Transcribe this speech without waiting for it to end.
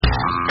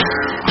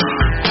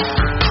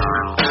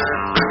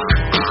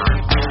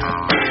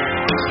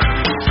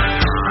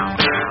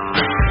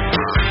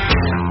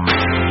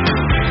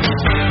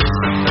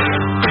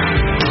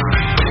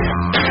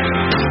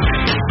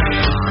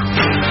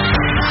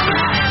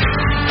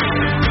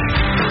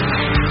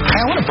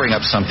bring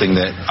up something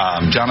that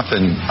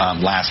Jonathan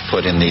last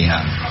put in the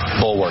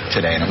Bulwark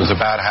today, and it was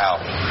about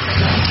how,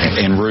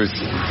 in Ruth,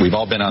 we've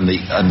all been on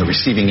the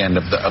receiving end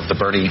of the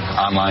Bernie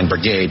online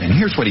brigade. And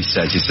here's what he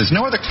says. He says,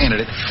 no other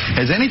candidate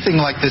has anything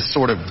like this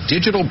sort of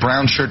digital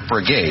brown shirt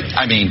brigade.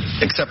 I mean,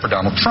 except for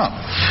Donald Trump.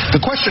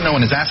 The question no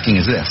one is asking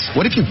is this: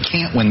 what if you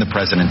can't win the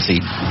presidency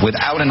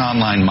without an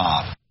online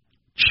mob?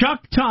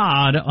 Chuck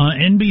Todd on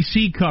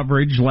NBC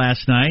coverage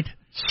last night.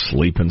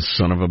 Sleeping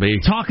son of a bee.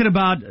 Talking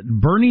about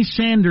Bernie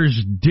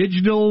Sanders'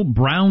 digital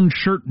brown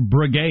shirt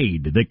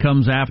brigade that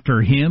comes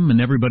after him and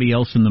everybody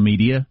else in the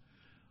media.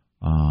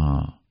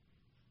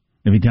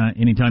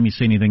 Anytime you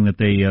say anything that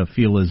they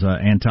feel is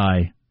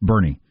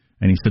anti-Bernie.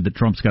 And he said that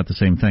Trump's got the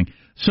same thing.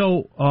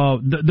 So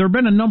there have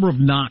been a number of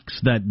knocks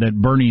that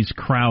Bernie's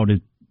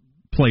crowd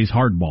plays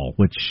hardball,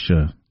 which,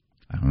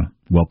 I don't know,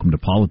 welcome to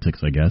politics,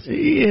 I guess.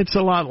 It's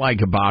a lot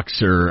like a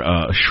boxer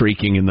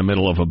shrieking in the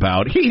middle of a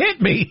bout. He hit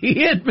me! He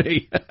hit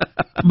me!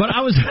 But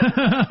I was...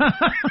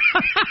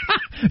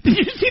 Did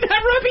you see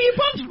that, Ruby? He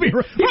punched me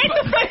right in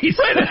the face!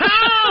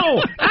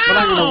 Ow! But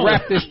I'm going to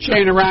wrap this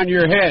chain around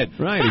your head.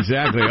 Right,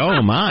 exactly.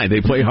 Oh, my.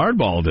 They play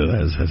hardball to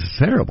this. That's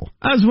terrible.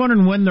 I was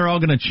wondering when they're all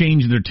going to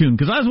change their tune,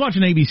 because I was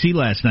watching ABC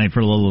last night for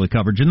a little of the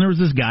coverage, and there was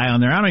this guy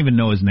on there. I don't even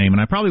know his name, and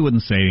I probably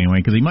wouldn't say it anyway,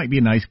 because he might be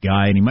a nice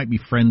guy, and he might be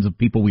friends of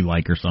people we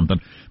like or something.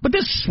 But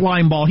this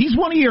slimeball, he's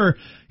one of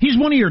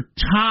your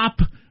top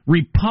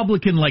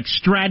Republican, like,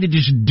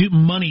 strategist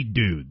money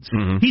dudes.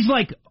 Mm-hmm. He's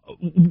like,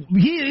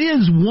 he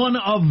is one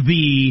of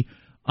the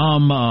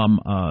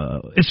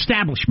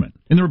establishment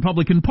in the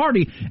Republican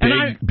Party.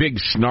 Big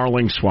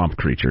snarling swamp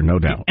creature, no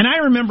doubt. And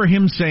I remember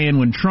him saying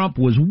when Trump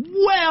was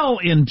well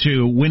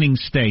into winning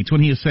states,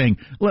 when he was saying,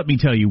 let me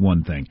tell you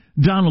one thing,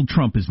 Donald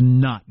Trump is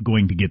not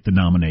going to get the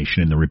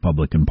nomination in the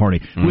Republican Party.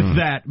 With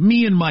that,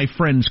 me and my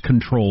friends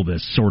control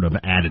this sort of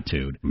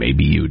attitude.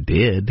 Maybe you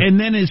did. And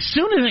then as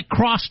soon as it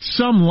crossed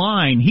some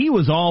line, he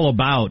was all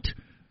about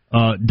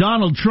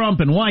Donald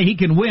Trump and why he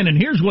can win, and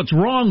here's what's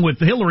wrong with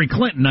Hillary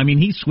Clinton. I mean,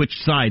 he switched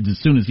sides as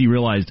soon as he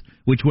realized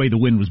which way the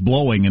wind was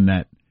blowing, and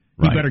that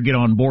he better get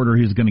on board or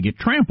he's going to get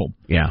trampled.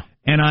 Yeah.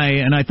 And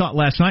I thought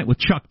last night with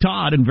Chuck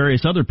Todd and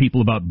various other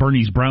people about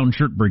Bernie's brown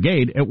shirt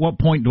brigade, at what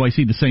point do I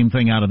see the same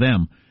thing out of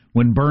them?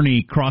 When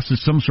Bernie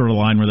crosses some sort of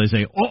line where they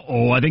say,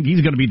 I think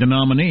he's going to be the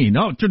nominee.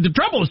 No, the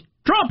trouble is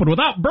Trump, and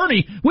without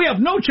Bernie, we have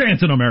no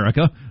chance in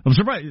America of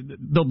surviving.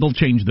 They'll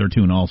change their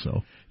tune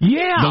also.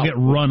 Yeah. They'll get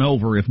run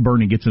over if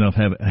Bernie gets enough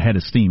head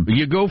of steam.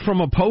 You go from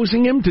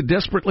opposing him to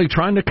desperately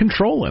trying to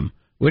control him,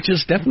 which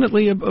is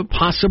definitely a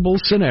possible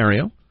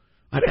scenario.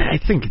 I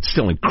think it's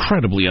still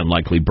incredibly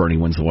unlikely Bernie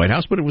wins the White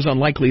House, but it was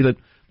unlikely that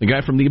the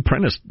guy from The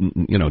Apprentice,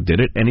 did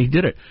it, and he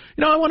did it.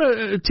 I want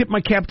to tip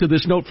my cap to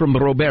this note from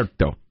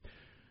Roberto,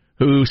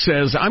 who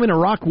says, I'm an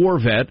Iraq war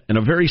vet and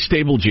a very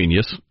stable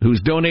genius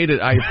who's donated.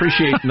 I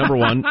appreciate, number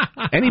one,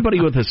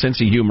 anybody with a sense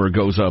of humor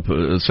goes up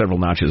several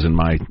notches in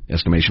my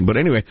estimation. But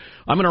anyway,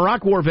 I'm an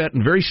Iraq war vet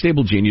and very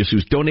stable genius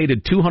who's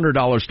donated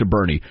 $200 to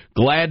Bernie.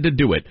 Glad to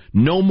do it.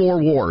 No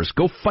more wars.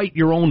 Go fight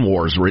your own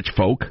wars, rich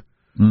folk.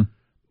 Mm.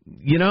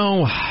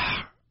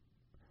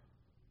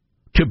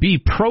 To be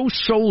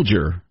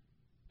pro-soldier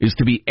is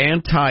to be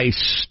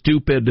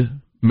anti-stupid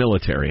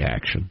military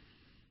action,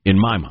 in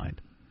my mind.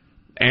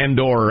 And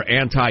or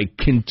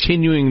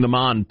anti-continuing them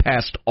on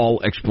past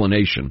all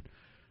explanation.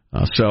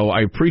 So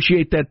I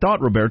appreciate that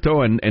thought,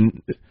 Roberto.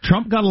 And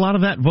Trump got a lot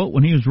of that vote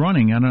when he was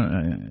running. I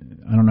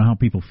don't know how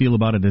people feel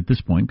about it at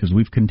this point, because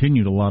we've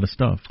continued a lot of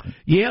stuff.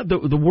 Yeah,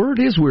 the word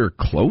is we're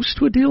close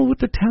to a deal with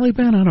the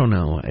Taliban. I don't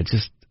know. It's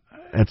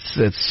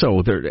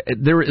so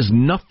there is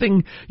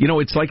nothing.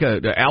 It's like a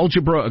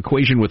algebra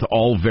equation with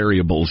all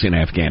variables in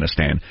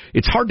Afghanistan.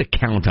 It's hard to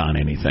count on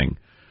anything.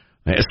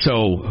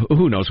 So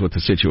who knows what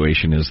the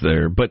situation is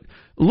there. But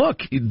look,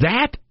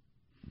 that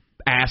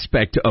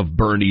aspect of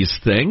Bernie's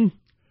thing,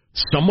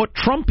 somewhat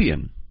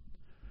Trumpian,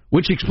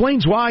 which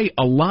explains why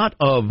a lot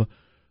of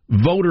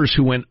voters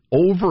who went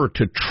over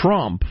to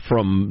Trump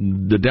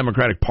from the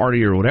Democratic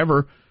Party or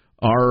whatever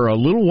are a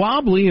little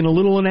wobbly and a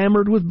little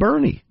enamored with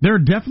Bernie. There are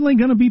definitely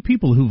going to be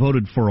people who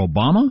voted for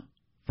Obama,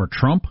 for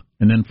Trump,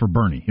 and then for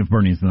Bernie, if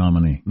Bernie's the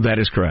nominee. That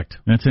is correct.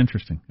 That's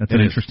interesting. That's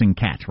an interesting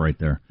catch right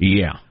there.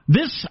 Yeah.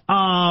 This,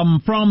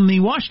 from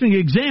the Washington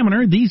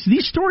Examiner, these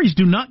stories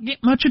do not get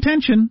much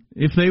attention.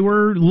 If they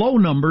were low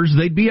numbers,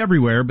 they'd be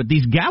everywhere. But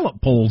these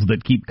Gallup polls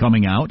that keep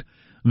coming out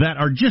that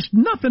are just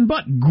nothing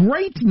but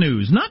great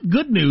news, not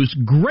good news,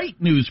 great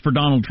news for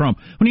Donald Trump.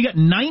 When you got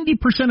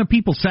 90% of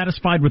people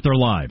satisfied with their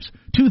lives,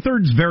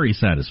 2/3 very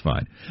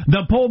satisfied.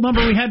 The poll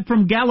number we had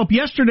from Gallup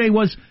yesterday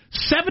was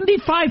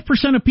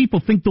 75% of people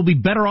think they'll be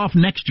better off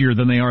next year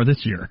than they are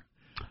this year.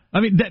 I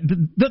mean,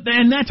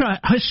 and that's a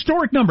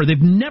historic number. They've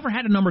never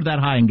had a number that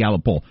high in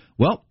Gallup poll.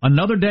 Well,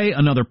 another day,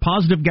 another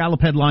positive Gallup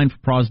headline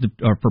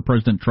for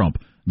President Trump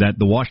that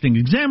the Washington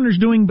Examiner's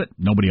doing, but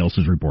nobody else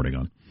is reporting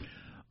on.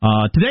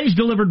 Today's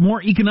delivered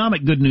more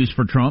economic good news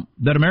for Trump,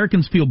 that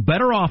Americans feel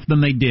better off than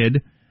they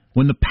did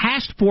when the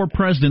past 4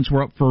 presidents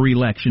were up for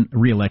re-election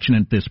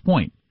at this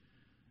point.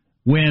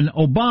 When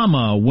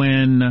Obama,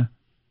 when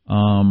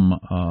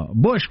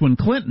Bush, when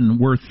Clinton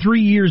were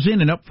 3 years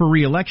in and up for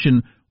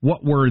re-election,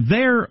 what were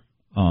their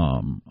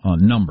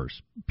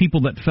numbers?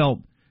 People that felt,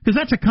 because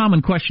that's a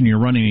common question you're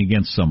running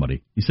against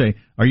somebody. You say,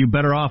 are you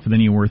better off than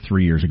you were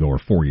 3 years ago or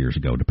 4 years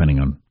ago, depending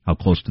on how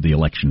close to the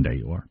election day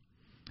you are.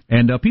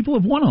 And people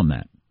have won on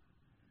that.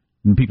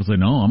 And people say,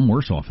 no, I'm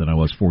worse off than I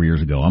was 4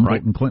 years ago. I'm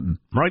voting Clinton.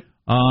 Right.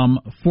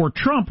 For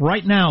Trump,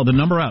 right now, the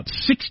number out,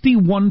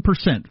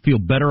 61% feel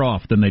better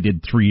off than they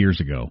did 3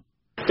 years ago.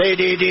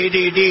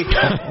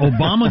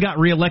 Obama got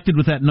reelected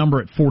with that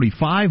number at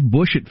 45,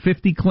 Bush at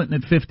 50,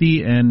 Clinton at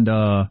 50, and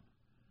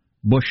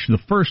Bush the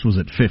first was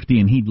at 50,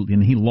 and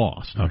he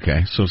lost.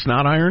 Okay, so it's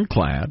not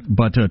ironclad.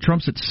 But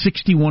Trump's at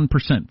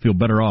 61% feel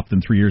better off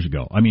than 3 years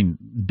ago. I mean,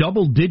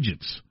 double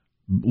digits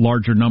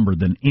larger number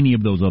than any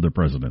of those other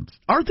presidents.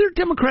 Are there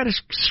Democratic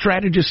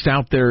strategists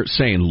out there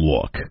saying,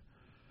 look,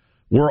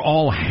 we're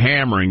all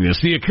hammering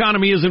this. The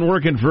economy isn't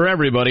working for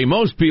everybody.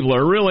 Most people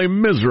are really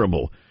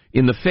miserable,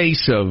 in the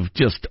face of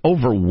just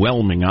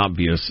overwhelming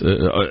obvious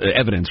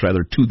evidence,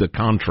 to the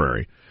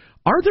contrary.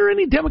 Are there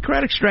any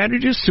Democratic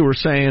strategists who are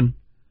saying,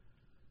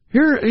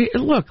 here,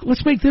 look,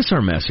 let's make this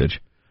our message.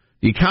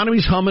 The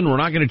economy's humming. We're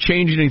not going to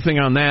change anything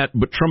on that,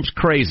 but Trump's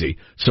crazy.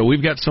 So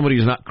we've got somebody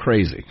who's not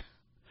crazy.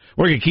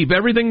 We're going to keep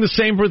everything the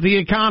same for the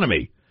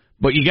economy.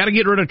 But you got to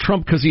get rid of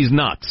Trump because he's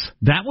nuts.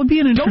 That would be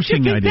an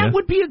interesting idea. Don't you think that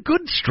would be a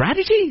good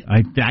strategy?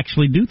 I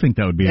actually do think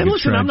that would be a good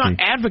strategy. And listen, I'm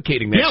not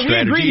advocating that strategy.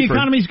 Yeah, we agree the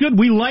economy's good.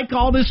 We like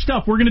all this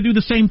stuff. We're going to do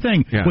the same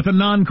thing with a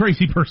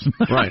non-crazy person.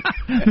 Right.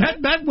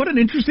 What an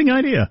interesting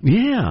idea.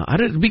 Yeah,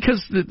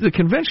 because the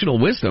conventional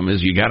wisdom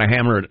is you got to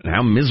hammer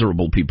how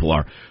miserable people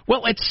are.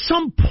 Well, at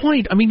some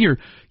point, I mean,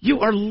 you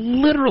are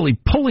literally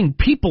pulling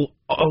people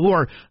who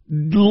are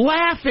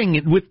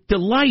laughing with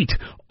delight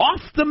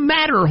off the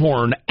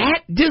Matterhorn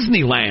at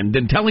Disneyland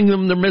and telling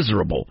them they're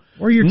miserable.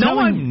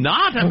 I'm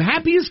not. I'm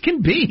happy as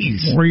can be.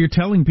 Or you're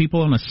telling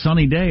people on a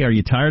sunny day, are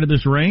you tired of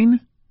this rain?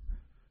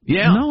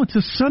 Yeah. No, it's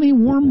a sunny,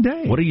 warm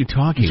day. What are you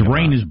talking about?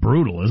 Rain is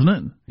brutal, isn't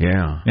it?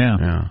 Yeah.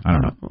 I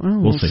don't know. Well,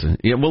 we'll see.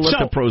 Yeah, we'll let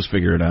the pros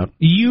figure it out.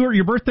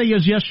 Your birthday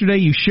is yesterday.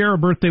 You share a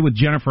birthday with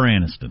Jennifer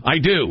Aniston. I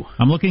do.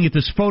 I'm looking at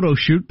this photo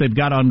shoot they've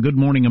got on Good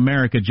Morning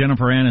America.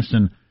 Jennifer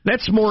Aniston.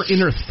 That's more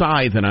inner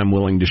thigh than I'm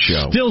willing to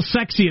show. Still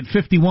sexy at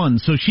 51.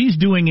 So she's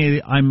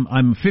doing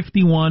I'm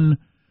 51,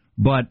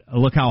 but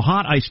look how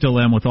hot I still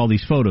am with all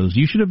these photos.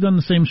 You should have done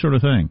the same sort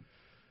of thing.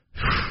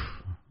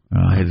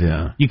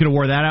 You could have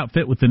wore that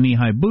outfit with the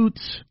knee-high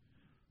boots.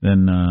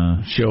 Then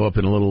show up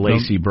in a little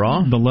lacy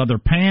bra. The leather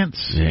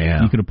pants.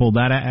 Yeah. You could have pulled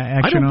that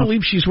action I don't off.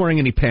 believe she's wearing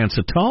any pants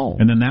at all.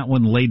 And then that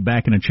one laid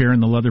back in a chair in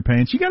the leather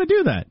pants. You got to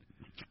do that.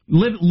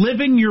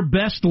 Living your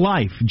best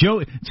life.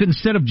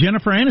 Instead of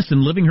Jennifer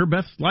Aniston living her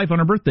best life on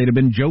her birthday, it'd have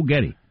been Joe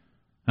Getty.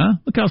 Huh?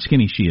 Look how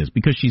skinny she is,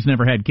 because she's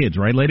never had kids,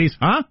 right, ladies?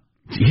 Huh?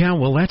 Yeah,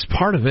 well, that's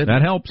part of it.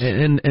 That helps.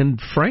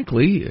 And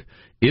frankly,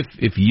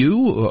 if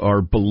you,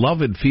 our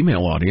beloved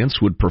female audience,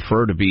 would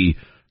prefer to be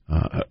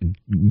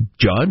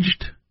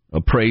judged,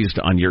 appraised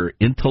on your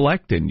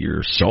intellect and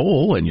your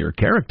soul and your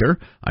character,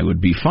 I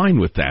would be fine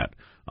with that.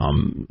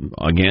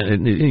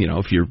 Again,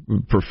 if you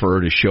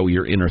prefer to show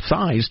your inner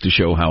thighs to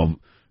show how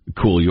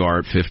cool you are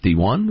at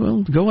 51,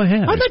 well, go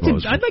ahead.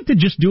 I'd like to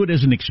just do it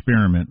as an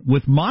experiment.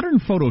 With modern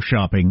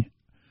photoshopping,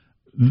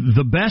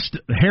 the best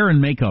hair and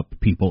makeup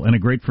people and a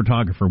great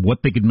photographer,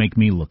 what they could make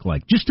me look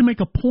like, just to make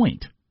a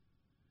point.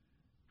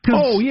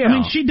 Oh, yeah. I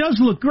mean, she does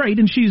look great,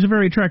 and she's a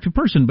very attractive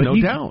person. But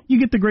no doubt. You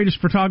get the greatest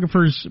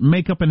photographers,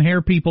 makeup and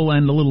hair people,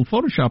 and a little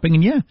photoshopping,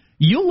 and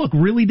you'll look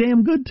really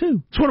damn good,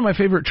 too. It's one of my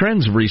favorite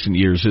trends of recent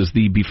years is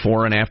the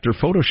before and after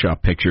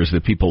Photoshop pictures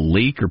that people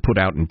leak or put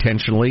out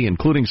intentionally,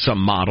 including some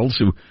models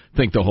who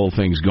think the whole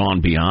thing's gone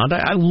beyond.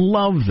 I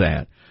love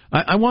that.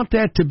 I want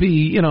that to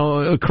be,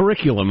 a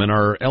curriculum in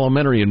our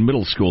elementary and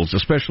middle schools,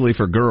 especially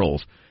for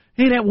girls.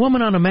 Hey, that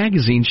woman on a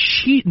magazine,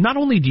 she, not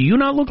only do you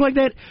not look like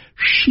that,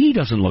 she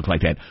doesn't look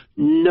like that.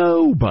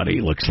 Nobody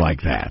looks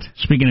like that.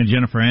 Speaking of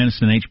Jennifer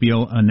Aniston,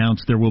 HBO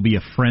announced there will be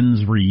a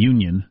Friends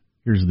reunion.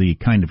 Here's the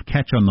kind of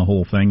catch on the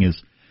whole thing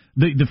is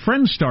the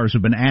Friends stars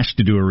have been asked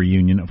to do a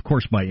reunion, of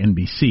course, by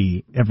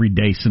NBC every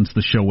day since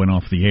the show went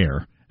off the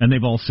air. And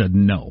they've all said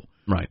no.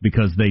 Right.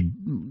 Because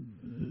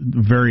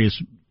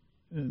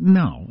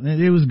no,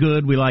 it was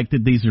good. We liked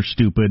it. These are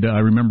stupid. I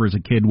remember as a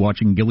kid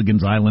watching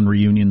Gilligan's Island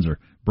reunions or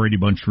Brady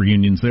Bunch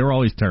reunions. They were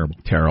always terrible.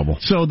 Terrible.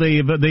 So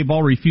they've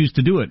all refused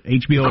to do it.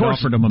 HBO had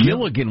offered them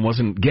Gilligan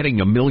wasn't getting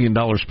 $1 million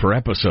per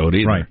episode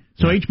either. Right.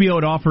 So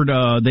HBO had offered,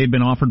 they've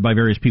been offered by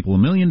various people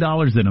 $1 million, then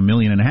 $1.5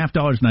 million, and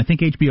I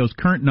think HBO's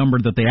current number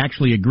that they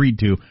actually agreed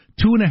to,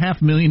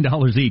 $2.5 million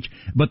each.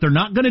 But they're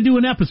not going to do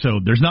an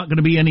episode. There's not going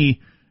to be any.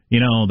 They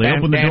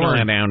open the door.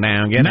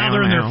 Now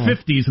they're in their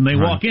 50s, and they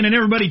walk in, and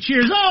everybody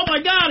cheers. Oh,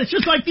 my God, it's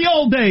just like the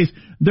old days.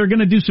 They're going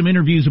to do some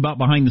interviews about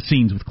behind the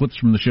scenes with clips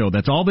from the show.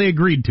 That's all they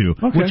agreed to,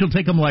 which will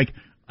take them like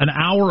an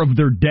hour of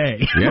their day.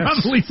 Yes.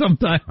 Probably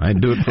sometime.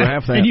 I'd do it for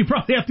half that. And you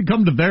probably have to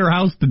come to their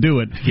house to do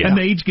it. Yeah. And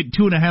they each get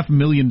 $2.5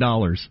 million.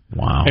 Wow.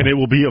 And it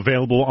will be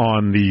available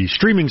on the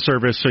streaming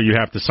service, so you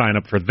have to sign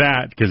up for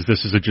that, because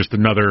this is just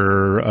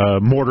another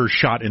mortar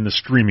shot in the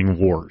streaming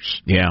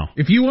wars. Yeah.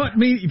 If you want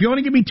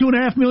to give me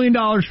 $2.5 million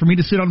for me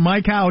to sit on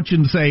my couch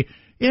and say,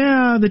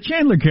 yeah, the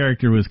Chandler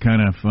character was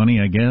kind of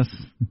funny, I guess.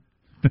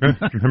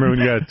 Remember when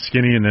you got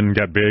skinny and then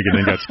got big and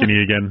then got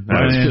skinny again?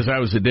 That's because I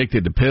was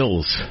addicted to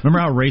pills. Remember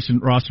how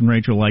Ross and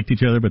Rachel liked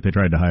each other, but they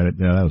tried to hide it?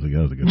 Yeah, that was a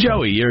good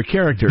Joey, your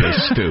character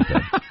is stupid.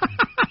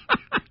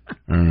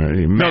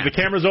 No, the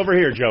camera's over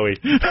here, Joey.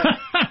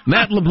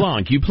 Matt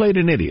LeBlanc, you played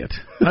an idiot.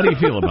 How do you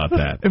feel about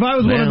that? If I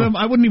was one of them,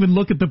 I wouldn't even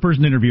look at the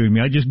person interviewing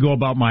me. I'd just go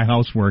about my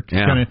housework.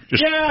 Yeah.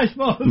 I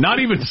suppose. Not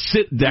even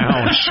sit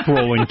down.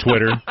 Scrolling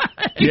Twitter.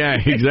 Yeah,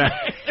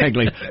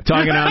 exactly.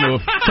 Talking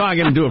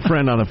to a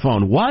friend on the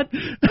phone. What?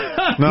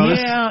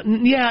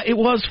 Yeah, it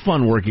was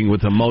fun working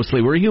with him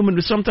mostly. We're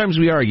human. Sometimes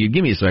we argue.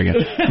 Give me a second.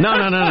 No.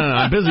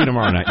 I'm busy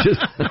tomorrow night.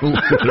 Just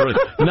literally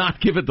not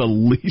give it the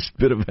least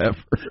bit of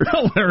effort.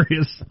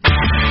 Hilarious.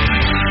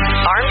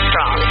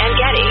 Armstrong and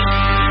Getty.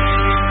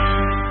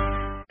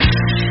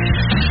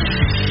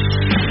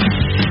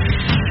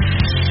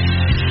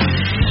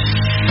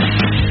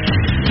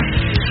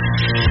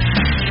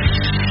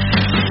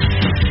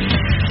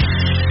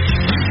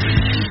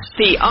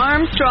 The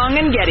Armstrong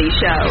and Getty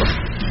Show.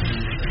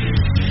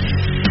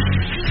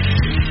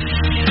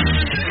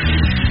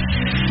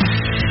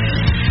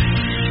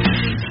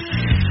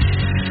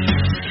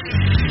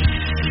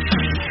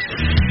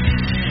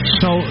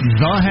 So,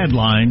 the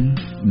headline,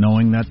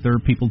 knowing that there are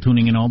people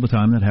tuning in all the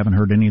time that haven't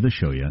heard any of the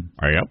show yet.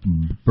 Yep.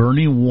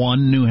 Bernie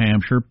won New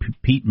Hampshire,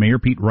 Mayor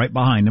Pete right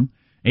behind him.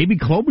 Amy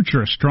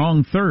Klobuchar a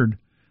strong third.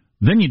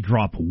 Then you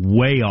drop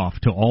way off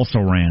to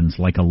also-rans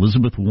like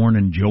Elizabeth Warren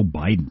and Joe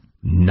Biden.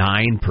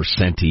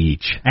 9%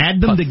 each.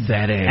 Add them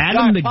Pathetic. I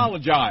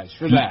apologize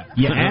for that.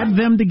 You add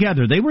them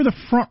together. They were the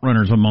front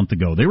runners a month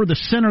ago. They were the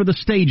center of the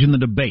stage in the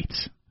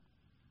debates.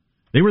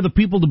 They were the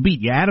people to beat.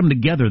 You add them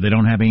together, they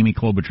don't have Amy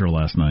Klobuchar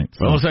last night.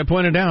 So. Well, as I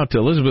pointed out,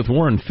 Elizabeth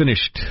Warren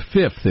finished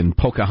 5th in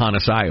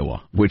Pocahontas,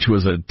 Iowa, which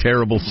was a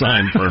terrible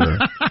sign for her.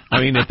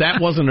 I mean, if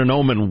that wasn't an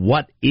omen,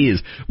 what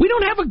is? We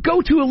don't have a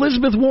go-to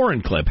Elizabeth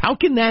Warren clip. How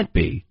can that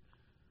be?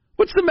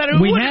 What's the matter?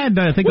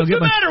 What's the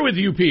matter with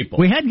you people?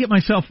 We had to get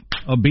myself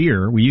a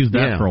beer. We used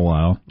that for a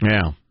while.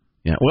 Yeah.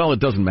 Well, it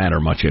doesn't matter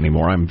much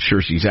anymore. I'm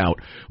sure she's out.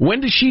 When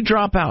does she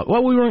drop out?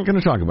 Well, we weren't going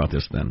to talk about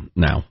this then.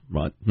 Now,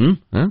 but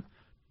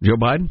Joe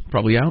Biden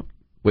probably out.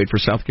 Wait for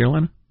South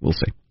Carolina. We'll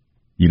see.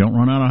 You don't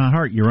run out of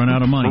heart. You run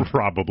out of money.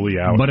 Probably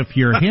out. But if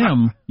you're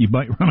him, you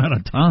might run out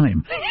of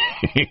time.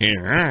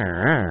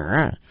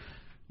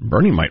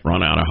 Bernie might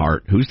run out of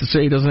heart. Who's to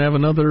say he doesn't have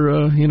another,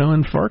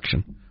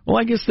 infarction? Well,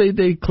 I guess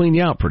they clean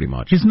you out pretty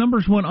much. His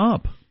numbers went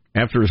up.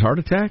 After his heart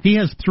attack? He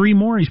has 3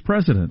 more. He's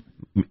president.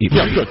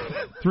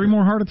 3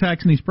 more heart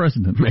attacks and he's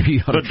president. Maybe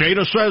the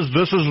data says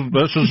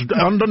this is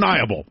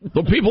undeniable.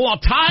 The people are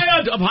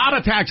tired of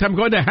heart attacks. I'm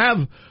going to have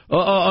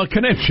a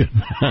conniption.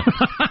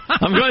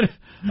 I'm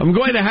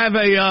going to have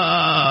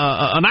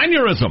an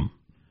aneurysm.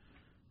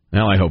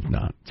 Well, I hope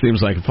not.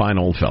 Seems like a fine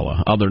old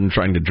fella, other than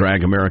trying to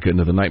drag America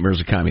into the nightmares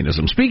of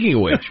communism. Speaking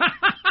of which,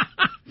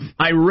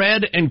 I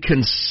read and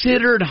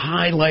considered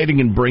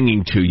highlighting and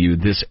bringing to you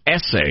this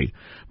essay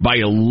by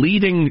a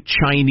leading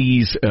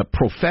Chinese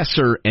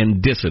professor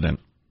and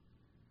dissident.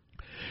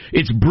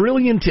 It's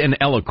brilliant and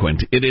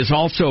eloquent. It is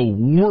also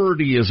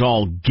wordy as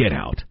all get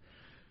out.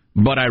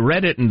 But I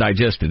read it and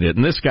digested it,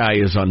 and this guy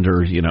is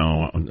under,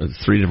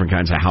 3 different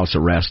kinds of house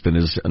arrest and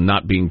is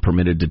not being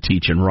permitted to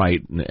teach and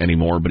write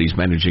anymore, but he's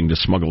managing to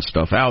smuggle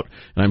stuff out,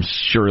 and I'm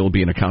sure he'll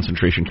be in a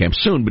concentration camp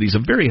soon, but he's a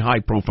very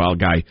high-profile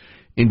guy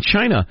in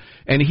China,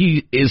 and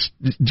he is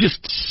just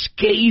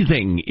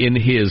scathing in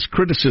his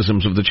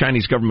criticisms of the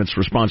Chinese government's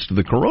response to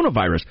the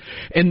coronavirus.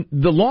 And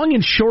the long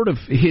and short of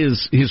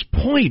his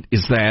point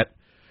is that,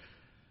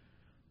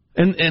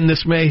 and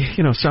this may,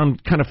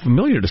 sound kind of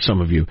familiar to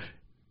some of you,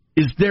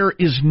 is there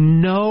is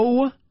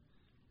no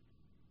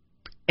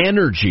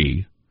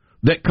energy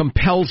that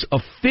compels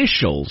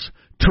officials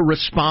to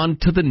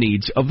respond to the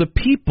needs of the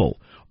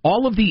people.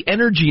 All of the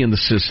energy in the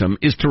system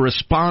is to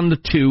respond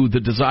to the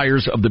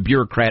desires of the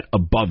bureaucrat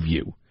above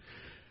you.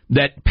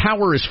 That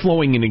power is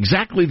flowing in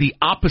exactly the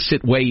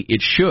opposite way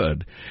it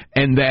should,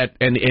 and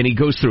he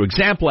goes through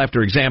example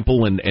after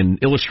example and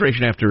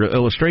illustration after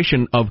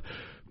illustration of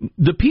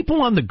the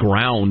people on the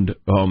ground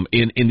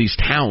in these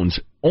towns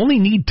only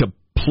need to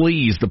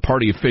please the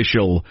party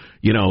official,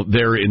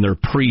 they're in their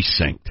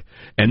precinct.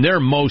 And they're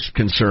most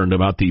concerned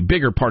about the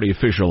bigger party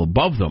official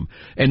above them.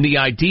 And the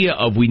idea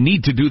of we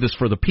need to do this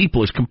for the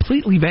people is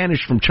completely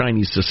vanished from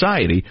Chinese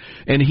society.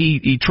 And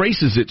he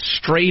traces it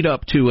straight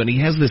up to, and he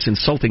has this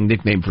insulting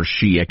nickname for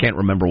Xi, I can't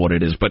remember what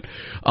it is, but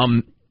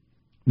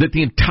that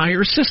the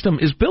entire system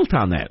is built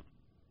on that.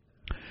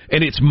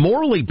 And it's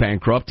morally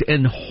bankrupt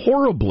and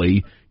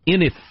horribly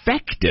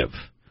ineffective.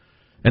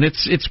 And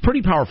it's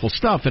pretty powerful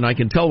stuff, and I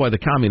can tell why the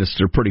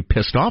communists are pretty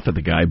pissed off at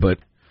the guy, but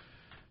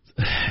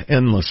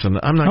And listen,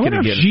 I'm not going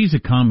to get... she's a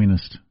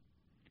communist.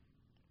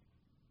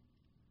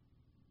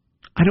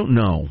 I don't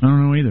know. I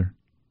don't know either.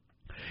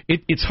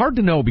 It's hard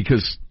to know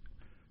because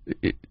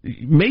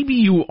maybe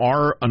you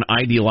are an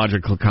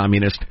ideological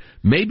communist.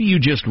 Maybe you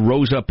just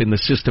rose up in the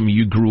system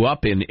you grew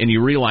up in and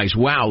you realize,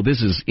 wow,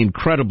 this is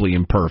incredibly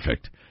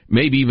imperfect.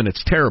 Maybe even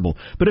it's terrible.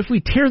 But if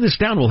we tear this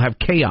down, we'll have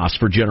chaos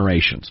for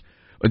generations.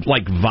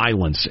 Like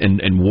violence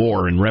and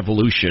war and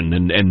revolution,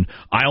 and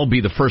I'll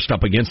be the first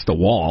up against the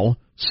wall.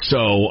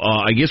 So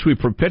I guess we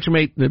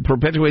perpetuate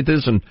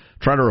this and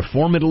try to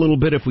reform it a little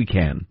bit if we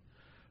can.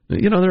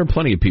 You know, there are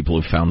plenty of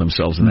people who found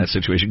themselves in that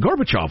situation.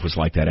 Gorbachev was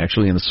like that,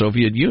 actually, in the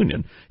Soviet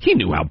Union. He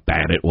knew how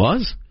bad it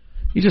was.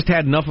 He just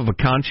had enough of a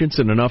conscience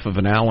and enough of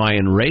an ally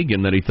in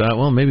Reagan that he thought,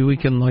 well, maybe we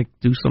can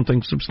do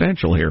something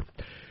substantial here.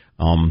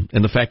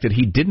 And the fact that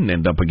he didn't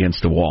end up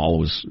against a wall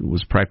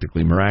was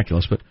practically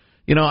miraculous. But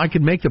I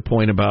could make the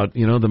point about,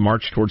 the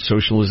march towards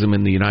socialism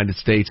in the United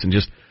States, and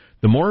just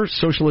the more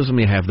socialism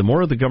you have, the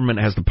more the government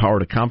has the power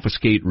to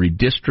confiscate,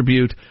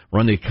 redistribute,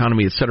 run the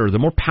economy, et cetera, the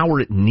more power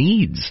it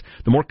needs,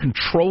 the more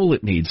control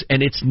it needs,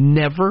 and it's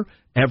never,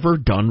 ever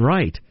done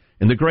right.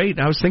 And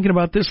I was thinking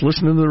about this,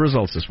 listening to the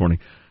results this morning.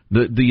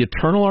 The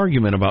eternal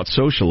argument about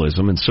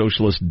socialism and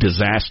socialist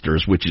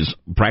disasters, which is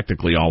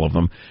practically all of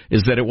them,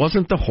 is that it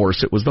wasn't the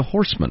horse, it was the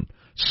horseman.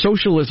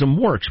 Socialism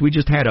works. We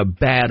just had a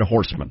bad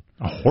horseman.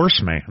 A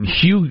horseman?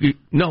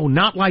 No,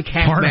 not like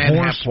half man,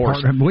 half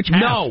horse. Which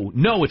half?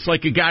 No, it's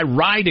like a guy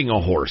riding a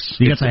horse.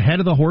 You got the head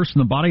of the horse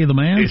and the body of the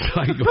man? It's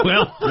like,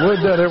 well... Would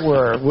that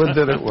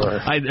it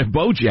were.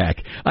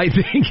 Bojack, I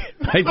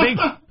think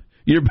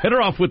you're better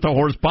off with the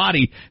horse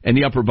body and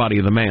the upper body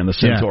of the man, the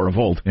centaur of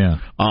old. Yeah.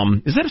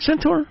 Is that a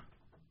centaur?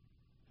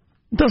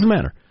 It doesn't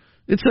matter.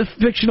 It's a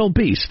fictional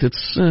beast.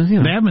 It's, They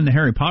have him in the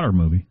Harry Potter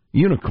movie.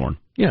 Unicorn.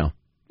 Yeah.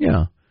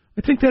 I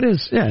think that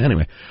is,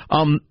 anyway.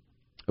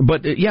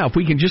 But if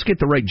we can just get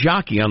the right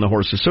jockey on the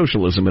horse of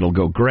socialism, it'll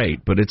go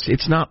great. But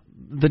it's not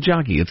the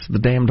jockey, it's the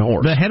damned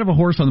horse. The head of a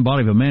horse on the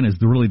body of a man is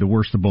really the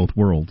worst of both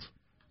worlds.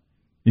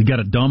 You've got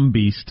a dumb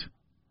beast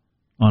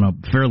on a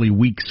fairly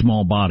weak,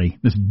 small body.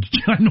 This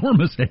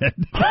ginormous head.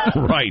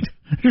 Right.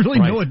 There's really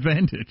no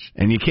advantage.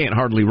 And you can't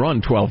hardly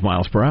run 12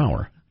 miles per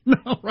hour. No,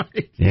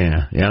 right.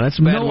 Yeah, that's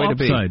a bad way to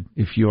be.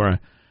 If you are,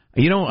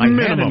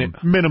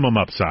 minimum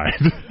upside.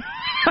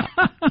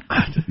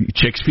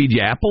 Chicks feed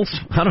you apples?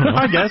 I don't know.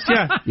 I guess,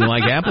 yeah. You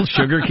like apples,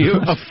 sugar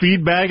cubes? A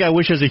feed bag? I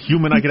wish as a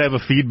human I could have a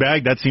feed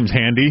bag. That seems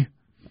handy.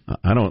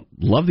 I don't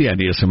love the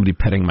idea of somebody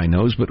petting my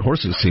nose, but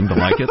horses seem to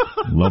like it.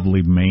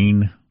 Lovely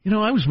mane.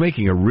 I was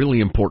making a really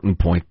important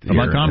point here,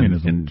 about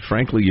communism. And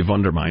frankly, you've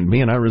undermined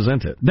me, and I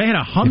resent it. They had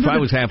If I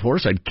was half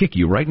horse, I'd kick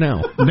you right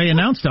now. They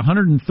announced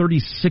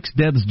 136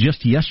 deaths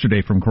just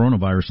yesterday from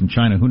coronavirus in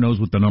China. Who knows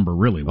what the number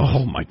really was?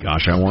 Oh, my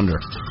gosh, I wonder.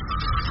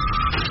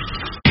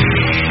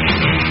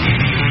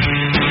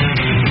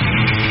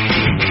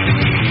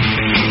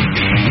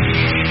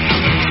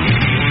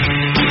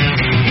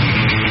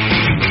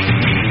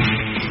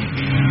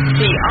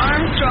 The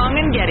Armstrong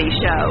and Getty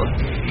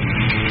Show.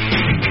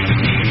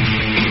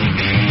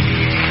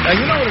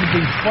 You know what would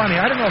be funny?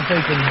 I don't know if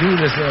they can do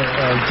this,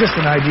 just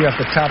an idea off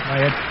the top of my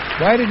head.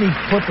 Why did he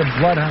put on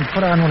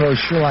one of those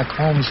Sherlock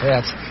Holmes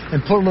hats and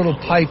put a little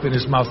pipe in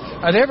his mouth?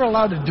 Are they ever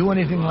allowed to do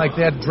anything like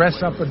that,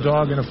 dress up a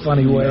dog in a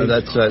funny way? No,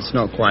 it's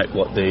not quite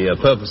what the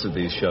purpose of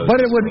these shows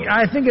But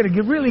I think it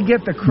would really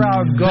get the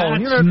crowd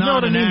going. That's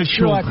not an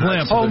actual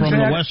clip from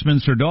the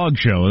Westminster Dog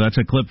Show.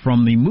 That's a clip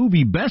from the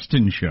movie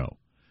Beston Show.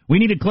 We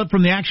need a clip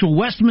from the actual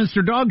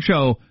Westminster Dog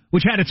Show,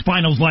 which had its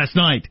finals last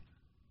night.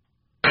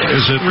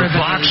 Is it the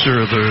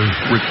boxer,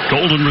 the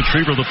golden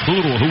retriever, the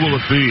poodle? Who will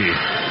it be?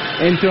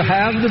 And to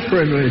have the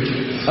privilege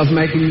of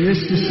making this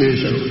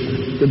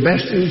decision, the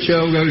Beston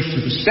Show goes to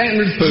the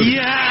Standard Poodle.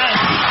 Yes!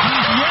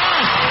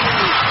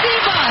 Steve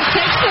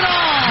takes it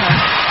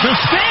all. The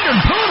Standard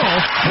Poodle?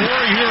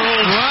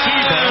 4-year-old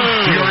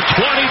Steve, your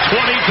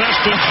 2020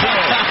 Beston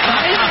Show.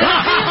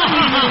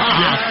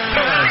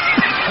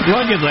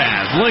 Look at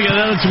that.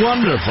 It's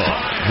wonderful.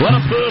 What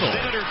a poodle.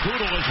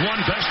 Poodle has won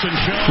Beston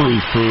Show.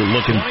 Frou-frou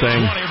looking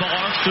thing.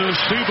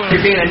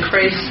 You're being a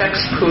crazy sex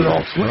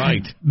poodle.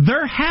 Right.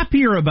 They're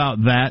happier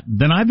about that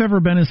than I've ever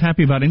been as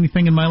happy about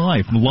anything in my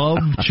life. Love,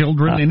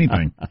 children,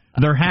 anything.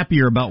 They're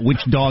happier about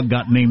which dog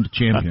got named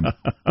champion.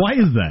 Why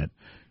is that?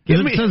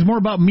 It says more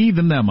about me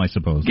than them, I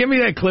suppose. Give me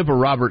that clip of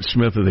Robert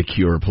Smith of The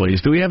Cure, please.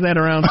 Do we have that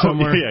around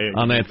somewhere?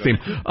 On that theme?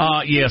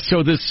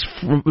 So this,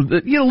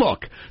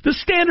 look, the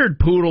Standard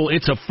Poodle,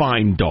 it's a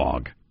fine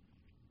dog.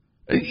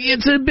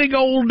 It's a big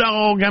old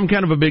dog. I'm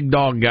kind of a big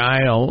dog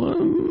guy,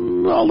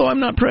 although I'm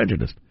not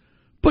prejudiced.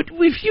 But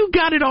if you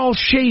got it all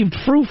shaved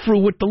frou-frou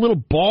with the little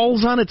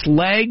balls on its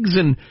legs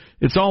and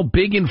it's all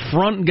big in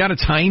front and got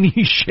its hiney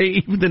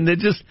shaved and they're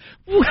just,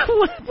 what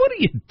are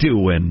you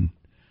doing?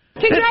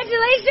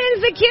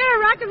 Congratulations, The Cure,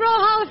 Rock and Roll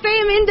Hall of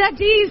Fame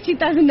inductees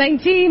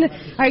 2019.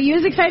 Are you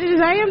as excited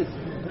as I am?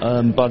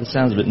 By the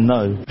sounds of it,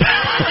 no.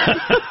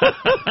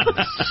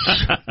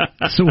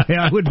 That's the way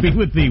I would be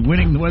with the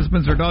winning the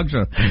Westminster Dog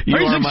Show. You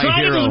are you are as my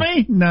excited hero. as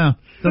me? No,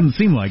 doesn't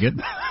seem like it.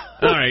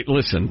 All right,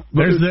 listen.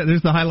 There's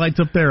the highlights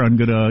up there on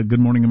Good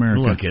Morning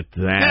America. Look at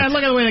that. Yeah,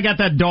 look at the way they got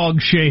that dog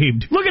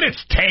shaved. Look at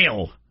its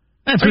tail.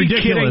 That's Are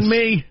ridiculous. you kidding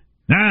me?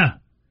 Nah.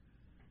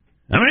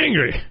 I'm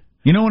angry.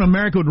 You know when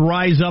America would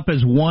rise up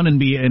as one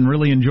and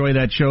really enjoy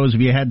that show is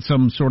if you had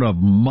some sort of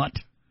mutt,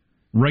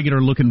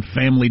 regular-looking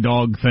family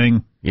dog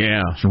thing.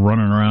 Yeah. Just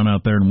running around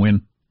out there and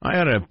win. I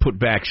ought to put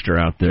Baxter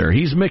out there.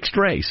 He's mixed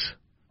race.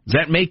 Does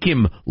that make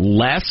him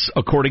less,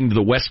 according to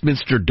the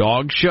Westminster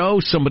Dog Show?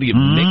 Somebody of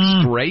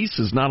mixed race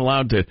is not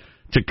allowed to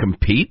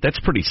compete? That's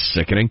pretty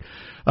sickening.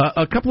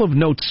 A couple of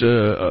notes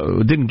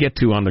didn't get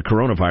to on the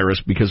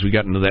coronavirus because we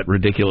got into that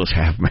ridiculous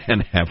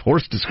half-man,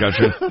 half-horse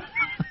discussion.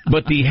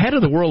 But the head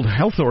of the World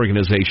Health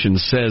Organization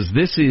says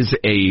this is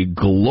a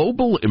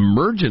global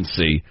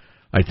emergency,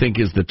 I think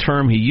is the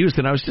term he used.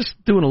 And I was just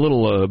doing a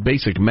little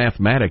basic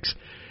mathematics.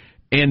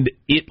 And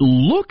it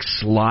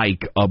looks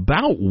like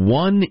about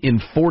 1 in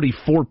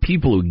 44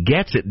 people who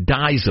gets it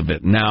dies of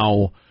it.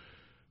 Now,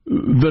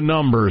 the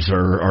numbers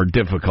are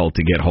difficult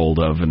to get hold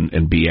of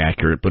and be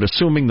accurate, but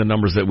assuming the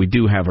numbers that we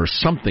do have are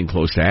something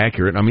close to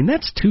accurate, I mean,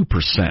 that's 2%.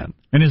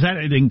 And does that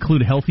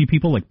include healthy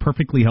people, like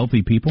perfectly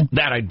healthy people?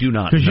 That I do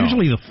not know. Because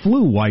usually the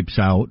flu wipes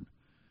out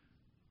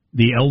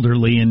the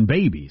elderly and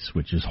babies,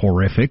 which is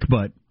horrific,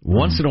 but...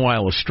 Once in a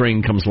while a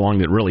strain comes along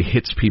that really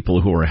hits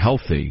people who are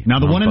healthy. Now,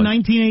 the one in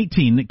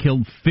 1918 that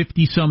killed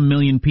 50-some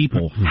million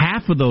people,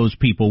 half of those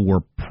people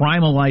were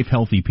primal life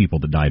healthy people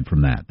that died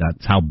from that.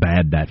 That's how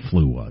bad that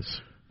flu was.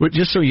 But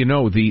just so you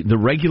know, the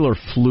regular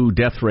flu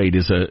death rate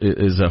is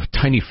a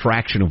tiny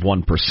fraction of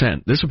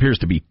 1%. This appears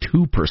to be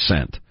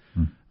 2%.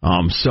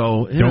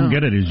 So don't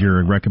get it is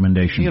your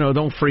recommendation.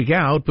 Don't freak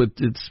out, but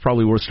it's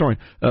probably worth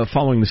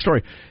following the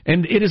story.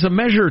 And it is a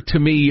measure to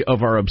me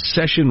of our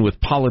obsession with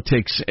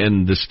politics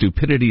and the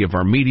stupidity of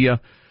our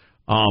media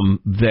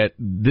that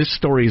this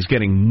story is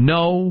getting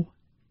no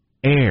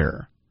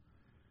air.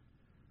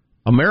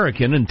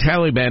 American and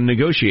Taliban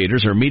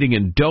negotiators are meeting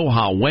in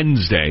Doha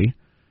Wednesday,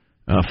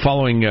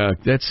 following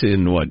that's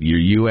in what, your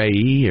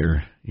UAE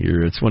or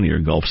it's one of your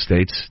Gulf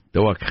states,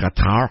 Doha,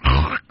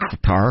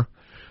 Qatar.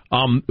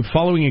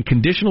 Following a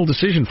conditional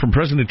decision from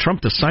President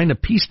Trump to sign a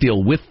peace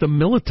deal with the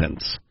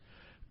militants.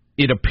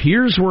 It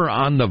appears we're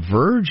on the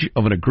verge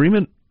of an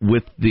agreement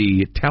with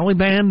the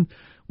Taliban,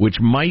 which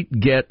might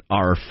get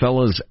our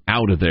fellas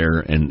out of there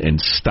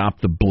and stop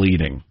the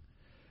bleeding.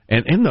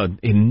 And the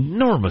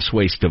enormous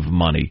waste of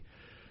money.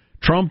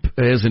 Trump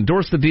has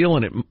endorsed the deal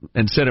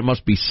and said it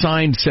must be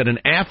signed, said an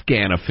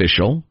Afghan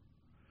official.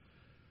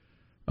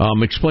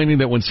 Explaining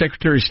that when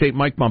Secretary of State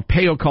Mike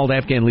Pompeo called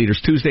Afghan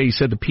leaders Tuesday, he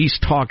said the peace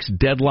talks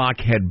deadlock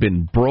had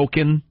been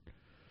broken.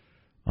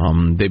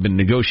 They've been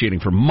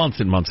negotiating for months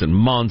and months and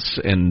months,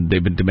 and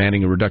they've been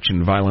demanding a reduction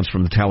in violence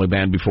from the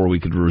Taliban before we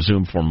could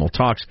resume formal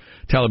talks.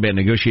 Taliban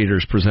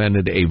negotiators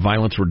presented a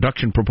violence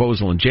reduction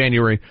proposal in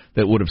January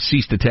that would have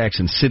ceased attacks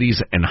in cities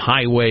and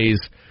highways.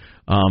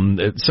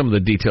 Some of the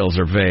details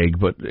are vague,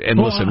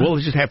 listen, we'll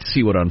just have to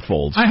see what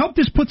unfolds. I hope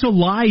this puts a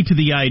lie to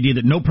the idea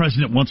that no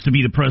president wants to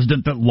be the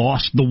president that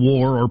lost the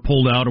war or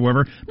pulled out or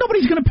whatever.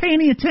 Nobody's going to pay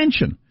any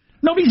attention.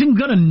 Nobody's even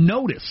going to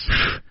notice.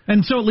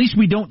 And so at least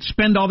we don't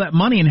spend all that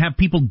money and have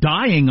people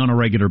dying on a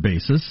regular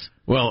basis.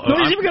 Well,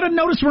 nobody's even going to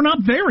notice we're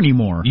not there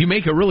anymore. You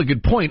make a really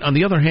good point. On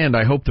the other hand,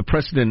 I hope the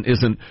precedent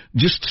isn't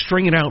just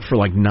string it out for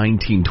like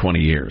 19, 20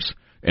 years,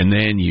 and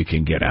then you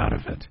can get out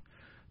of it.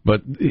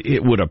 But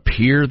it would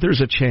appear there's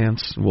a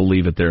chance. We'll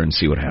leave it there and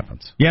see what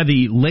happens. Yeah,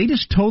 the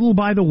latest total,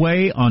 by the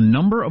way, on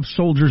number of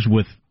soldiers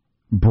with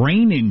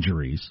brain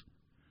injuries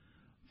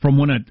from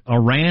when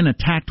Iran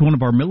attacked one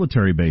of our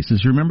military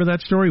bases. Remember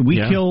that story? We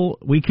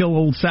kill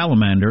old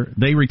Salamander.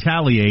 They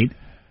retaliate,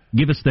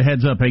 give us the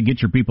heads up, hey,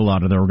 get your people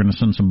out of there. We're going to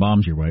send some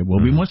bombs your way. Well,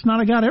 we must not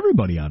have got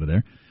everybody out of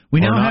there.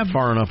 We're not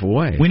far enough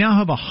away. We now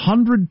have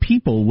 100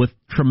 people with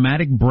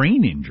traumatic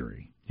brain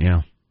injury.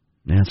 Yeah.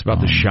 Yeah, it's about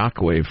the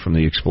shockwave from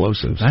the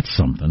explosives. That's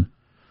something.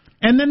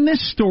 And then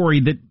this story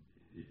that,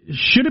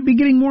 should it be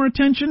getting more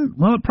attention?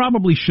 Well, it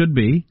probably should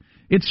be.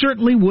 It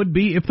certainly would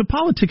be if the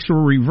politics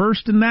were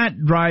reversed, and that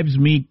drives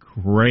me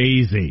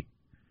crazy.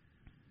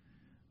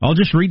 I'll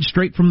just read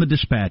straight from the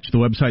Dispatch, the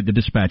website The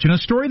Dispatch. In a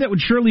story that would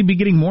surely be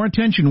getting more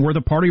attention were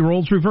the party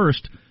roles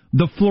reversed,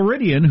 the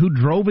Floridian who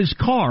drove his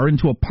car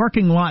into a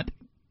parking lot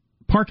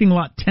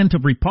tent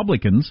of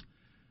Republicans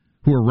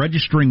who were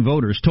registering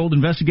voters told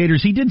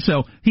investigators he did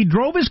so. He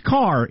drove his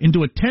car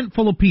into a tent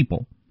full of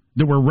people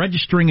that were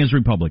registering as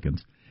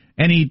Republicans.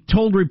 And he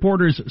told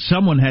reporters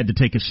someone had to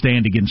take a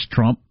stand against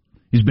Trump.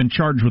 He's been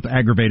charged with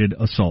aggravated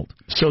assault.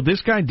 So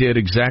this guy did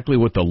exactly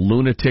what the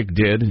lunatic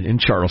did in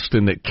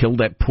Charleston that killed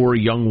that poor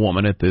young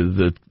woman at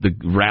the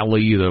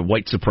rally, the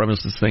white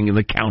supremacist thing, and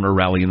the counter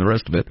rally and the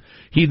rest of it.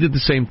 He did the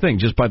same thing.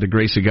 Just by the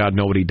grace of God,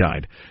 nobody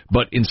died.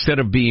 But instead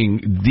of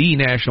being the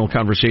national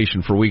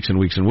conversation for weeks and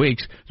weeks and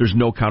weeks, there's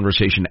no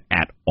conversation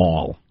at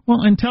all.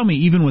 Well, and tell me,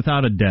 even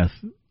without a death,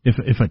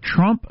 If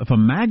a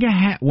MAGA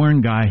hat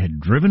wearing guy had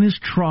driven his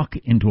truck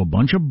into a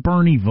bunch of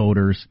Bernie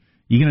voters,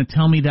 you going to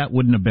tell me that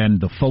wouldn't have been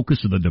the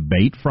focus of the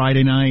debate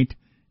Friday night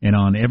and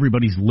on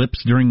everybody's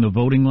lips during the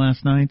voting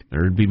last night?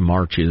 There'd be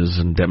marches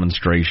and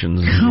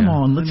demonstrations. Come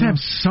on, let's have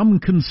some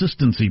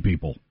consistency,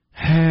 people.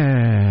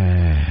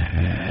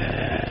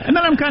 And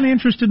then I'm kind of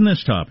interested in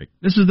this topic.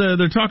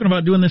 They're talking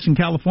about doing this in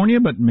California,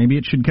 but maybe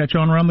it should catch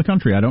on around the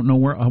country. I don't know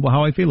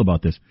how I feel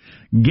about this.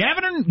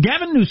 Gavin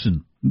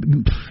Newsom.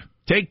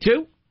 Take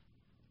two.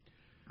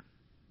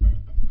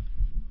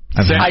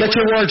 Get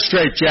your words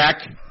straight,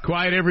 Jack.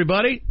 Quiet,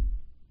 everybody.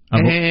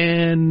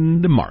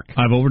 And Mark.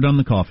 I've overdone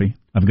the coffee.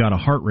 I've got a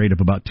heart rate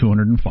of about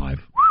 205.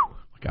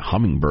 Like a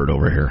hummingbird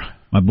over here.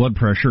 My blood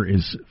pressure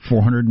is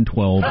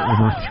 412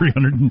 over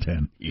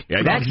 310.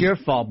 Yeah, that's your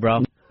fault,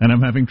 bro. And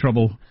I'm having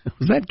trouble.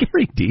 Was that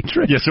Gary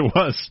Dietrich? Yes, it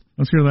was.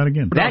 Let's hear that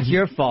again. That's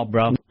your fault,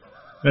 bro.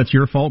 That's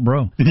your fault,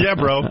 bro. Yeah,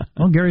 bro.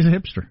 Well, Gary's a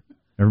hipster.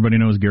 Everybody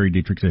knows Gary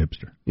Dietrich's a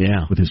hipster.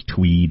 Yeah. With his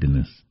tweed and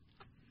his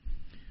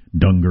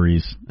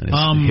dungarees. And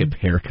his hip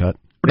haircut.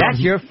 That's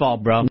your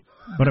fault, bro.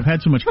 But I've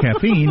had so much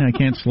caffeine, I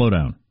can't slow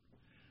down.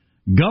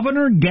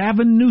 Governor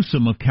Gavin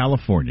Newsom of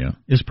California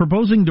is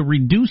proposing to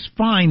reduce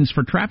fines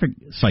for traffic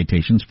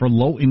citations for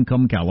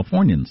low-income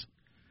Californians.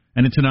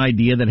 And it's an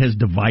idea that has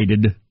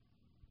divided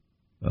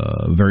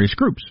various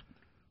groups.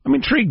 I'm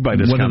intrigued by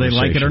this whether they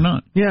like it or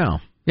not. Yeah.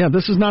 Yeah,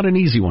 this is not an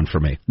easy one for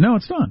me. No,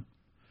 it's not.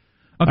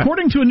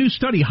 According to a new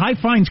study, high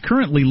fines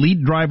currently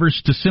lead drivers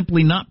to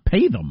simply not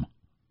pay them.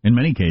 In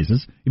many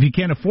cases, if you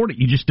can't afford it,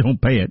 you just don't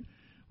pay it,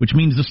 which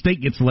means the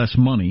state gets less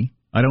money.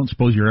 I don't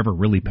suppose you're ever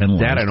really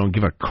penalized. That I don't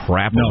give a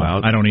crap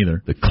about. I don't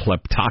either. The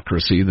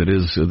kleptocracy that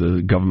is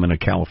the government of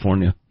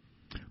California.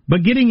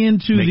 But getting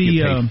into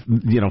you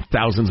pay,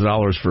 thousands of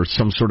dollars for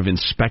some sort of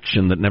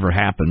inspection that never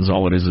happens.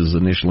 All it is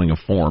initialing a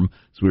form,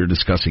 as we were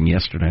discussing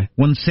yesterday.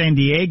 One San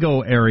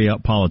Diego area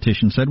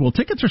politician said, well,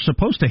 tickets are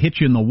supposed to hit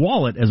you in the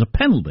wallet as a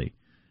penalty,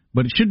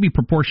 but it should be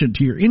proportionate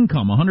to your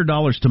income.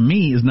 $100 to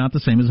me is not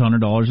the same as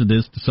 $100 it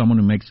is to someone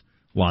who makes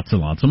lots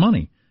and lots of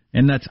money.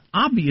 And that's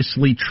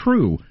obviously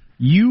true.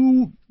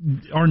 You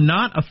are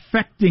not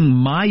affecting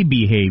my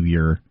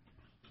behavior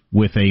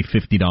with a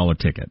 $50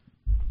 ticket.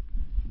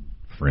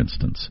 For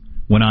instance,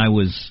 when I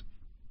was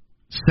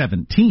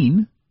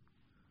 17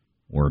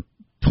 or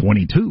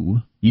 22,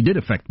 you did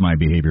affect my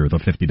behavior with a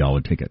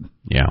 $50 ticket.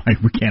 Yeah.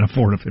 We can't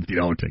afford a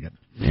 $50 ticket.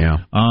 Yeah.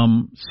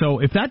 So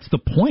if that's the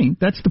point,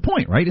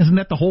 right? Isn't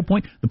that the whole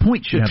point? The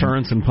point should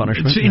deterrence and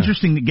punishment. It's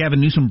interesting that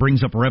Gavin Newsom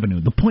brings up revenue.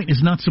 The point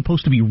is not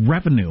supposed to be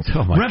revenue.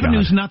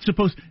 Revenue's not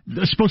supposed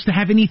to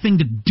have anything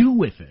to do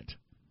with it.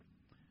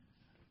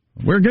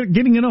 We're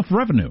getting enough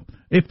revenue.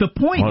 If the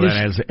point that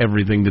has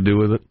everything to do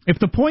with it. If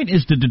the point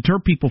is to deter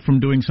people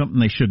from doing something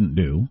they shouldn't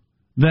do,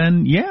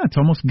 then yeah, it's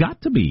almost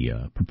got to be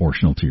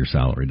proportional to your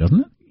salary, doesn't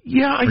it?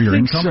 Yeah, I your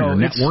think income, so. Or your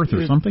net worth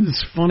or something.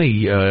 It's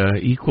funny.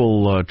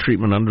 Equal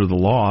treatment under the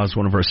law is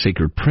one of our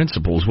sacred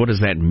principles. What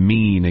does that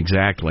mean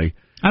exactly?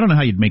 I don't know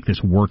how you'd make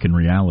this work in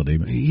reality.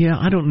 But. Yeah,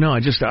 I don't know.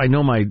 I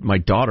know my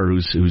daughter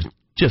who's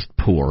just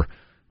poor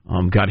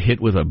got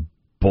hit with a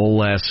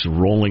bull-ass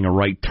rolling a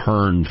right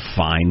turn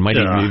fine. Might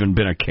have even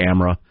been a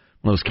camera,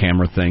 one of those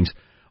camera things.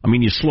 I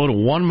mean, you slow to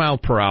 1 mile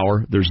per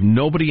hour. There's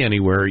nobody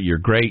anywhere. You're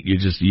great.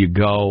 You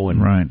go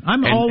and right.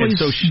 And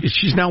so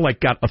she's now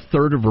got a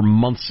third of her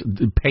month's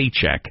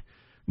paycheck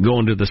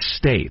going to the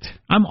state.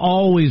 I'm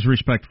always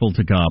respectful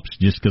to cops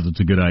just because it's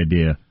a good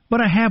idea.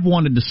 But I have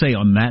wanted to say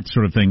on that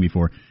sort of thing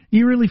before.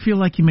 You really feel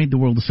like you made the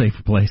world a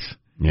safer place.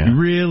 Yeah. You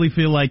really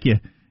feel like you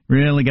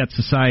really got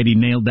society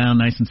nailed down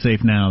nice and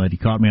safe now that you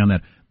caught me on that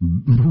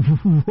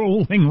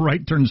rolling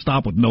right turn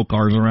stop with no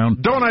cars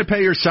around. Don't I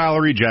pay your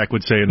salary, Jack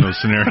would say in those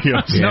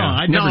scenarios.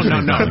 Yeah. No.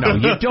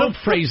 You don't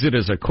phrase it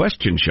as a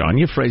question, Sean.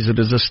 You phrase it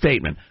as a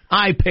statement.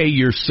 I pay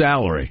your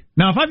salary.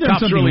 Now, if I've done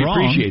Cops something really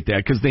wrong, appreciate that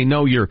because they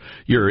know you're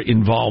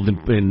involved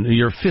in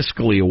you're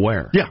fiscally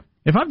aware. Yeah.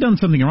 If I've done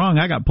something wrong,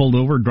 I got pulled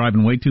over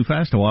driving way too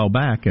fast a while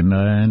back, and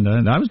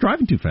I was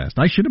driving too fast.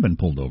 I should have been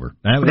pulled over.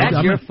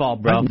 That's your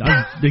fault, bro.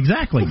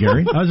 Exactly,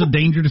 Gary. I was a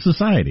danger to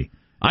society.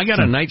 I got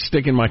a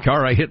nightstick in my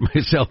car. I hit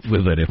myself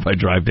with it if I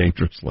drive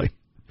dangerously.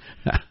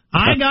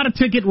 I got a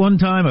ticket one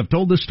time. I've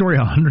told this story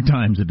 100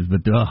 times.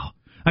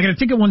 I got a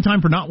ticket one time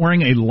for not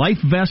wearing a life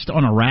vest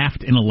on a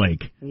raft in a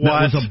lake. What?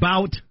 That was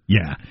about,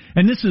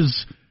 and this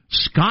is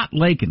Scott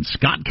Lake in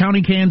Scott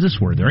County, Kansas,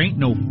 where there ain't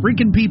no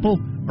freaking people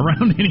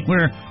around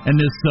anywhere. And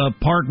this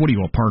park, what are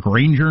you, a park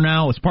ranger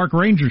now? This park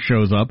ranger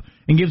shows up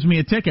and gives me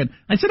a ticket.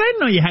 I said, I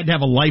didn't know you had to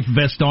have a life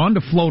vest on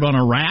to float on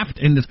a raft.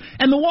 And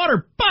the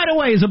water, by the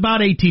way, is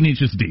about 18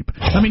 inches deep.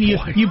 I mean, you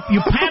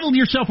paddled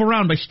yourself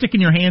around by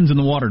sticking your hands in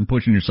the water and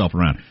pushing yourself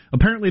around.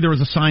 Apparently there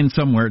was a sign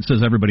somewhere that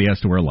says everybody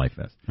has to wear a life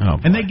vest.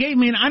 And they gave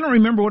me, and I don't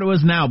remember what it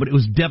was now, but it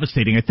was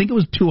devastating. I think it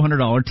was a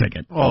 $200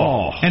 ticket.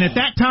 And at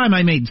that time,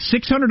 I made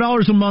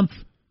 $600 a month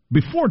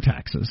before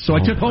taxes, so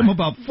I took home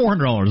about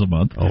 $400 a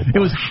month. It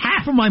was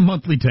half of my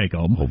monthly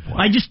take-home.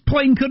 I just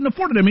plain couldn't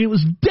afford it. I mean, it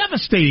was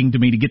devastating to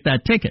me to get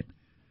that ticket.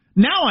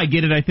 Now I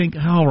get it. I think,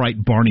 all right,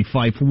 Barney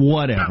Fife,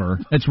 whatever.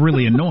 That's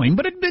really annoying,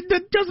 but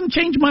it doesn't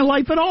change my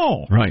life at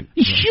all. Right.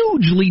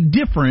 Hugely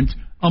different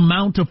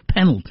amount of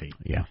penalty.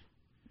 Yeah.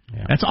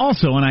 That's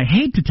also, and I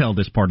hate to tell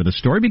this part of the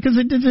story because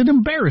it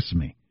embarrassed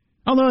me,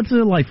 although it's a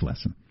life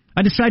lesson.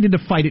 I decided to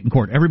fight it in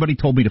court. Everybody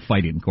told me to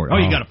fight it in court. Oh,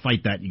 you got to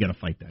fight that. You got to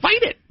fight that.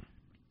 Fight it.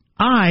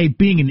 I,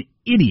 being an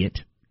idiot,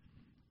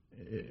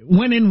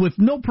 went in with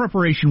no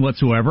preparation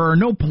whatsoever, or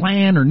no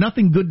plan, or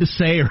nothing good to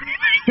say, or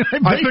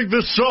anything. I think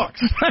this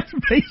sucks. That's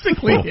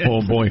basically it.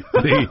 Oh boy,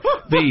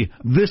 the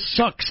this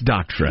sucks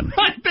doctrine.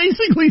 I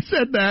basically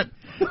said that,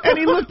 and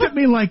he looked at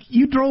me like,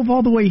 "You drove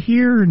all the way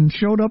here and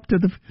showed up to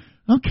the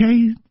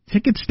okay."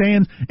 Ticket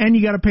stands, and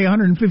you got to pay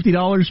 $150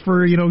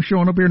 for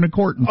showing up here in the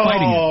court and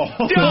fighting it.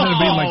 So it'd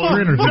be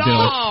like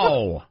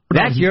 $300.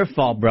 That's your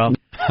fault, bro.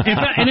 If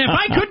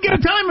I could get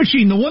a time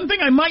machine, the one thing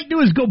I might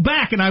do is go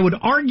back, and I would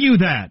argue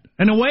that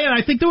in a way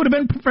I think that would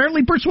have been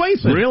fairly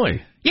persuasive.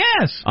 Really?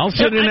 Yes. I'll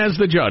sit in as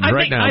the judge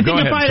right now. Go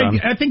ahead, son.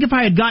 I think if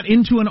I had got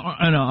into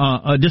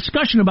a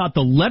discussion about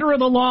the letter of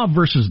the law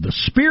versus the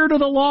spirit of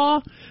the law,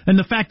 and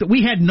the fact that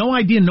we had no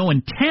idea, no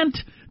intent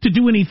to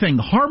do anything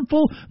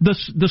harmful,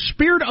 the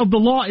spirit of the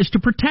law is to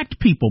protect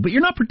people. But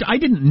you're not. I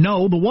didn't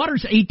know the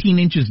water's 18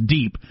 inches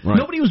deep. Right.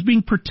 Nobody was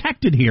being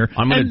protected here.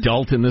 I'm an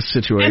adult in this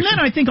situation. And then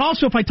I think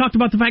also if I talked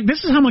about the fact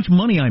this is how much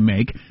money I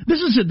make,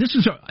 this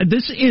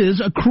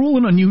is a cruel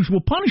and unusual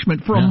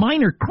punishment for a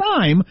minor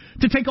crime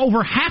to take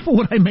over half of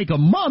what I make a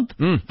month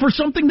for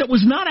something that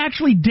was not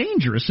actually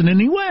dangerous in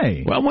any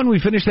way. Well, when we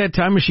finish that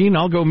time machine,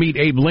 I'll go meet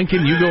Abe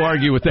Lincoln. You go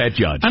argue with that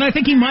judge. And I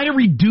think he might have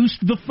reduced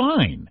the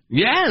fine.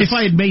 Yes. If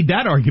I had made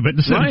that argument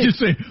instead of just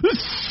saying,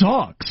 this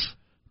sucks.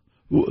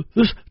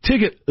 This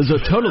ticket is a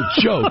total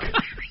joke,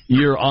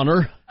 Your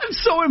Honor. I'm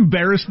so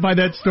embarrassed by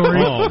that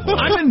story.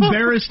 I'm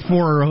embarrassed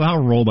for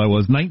how old I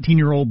was,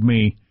 19-year-old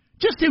me.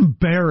 Just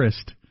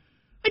embarrassed.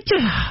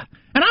 I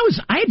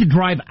had to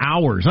drive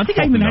hours. I think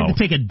I even had to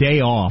take a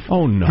day off.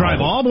 Oh, no.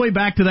 Drive all the way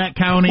back to that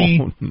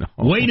county,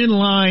 wait in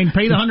line,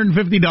 pay the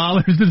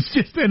 $150, and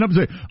just end up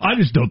saying, I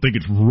just don't think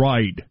it's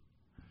right.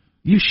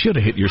 You should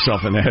have hit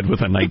yourself in the head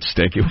with a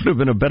nightstick. It would have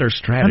been a better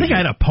strategy. I think I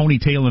had a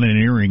ponytail and an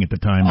earring at the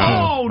time.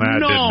 Oh, that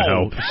no. didn't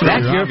help.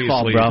 That's your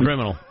fault, bro.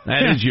 Criminal.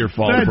 That is your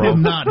fault, that bro. That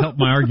did not help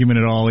my argument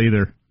at all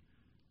either.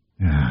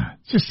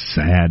 It's just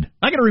sad.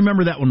 I got to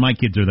remember that when my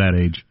kids are that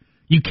age.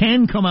 You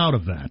can come out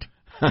of that,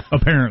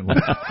 apparently,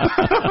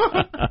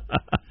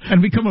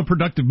 and become a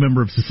productive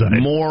member of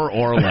society. More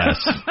or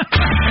less.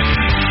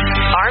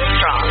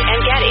 Armstrong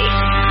and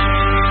Getty.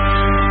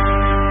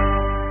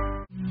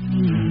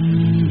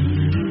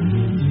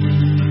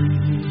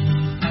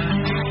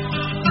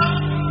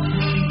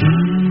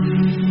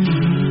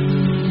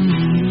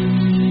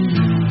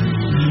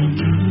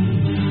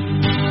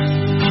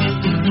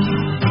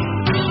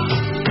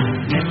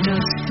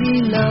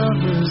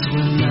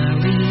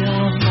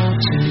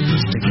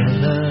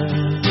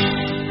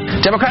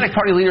 Democratic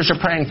Party leaders are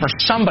praying for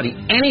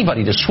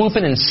anybody to swoop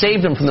in and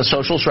save them from the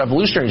socialist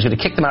revolutionaries who to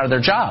kick them out of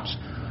their jobs.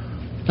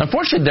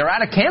 Unfortunately, they're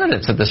out of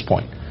candidates at this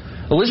point.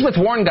 Elizabeth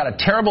Warren got a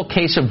terrible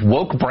case of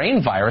woke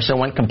brain virus and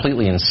went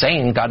completely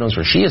insane. God knows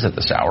where she is at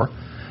this hour.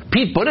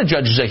 Pete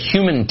Buttigieg is a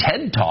human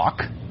TED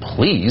Talk.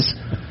 Please.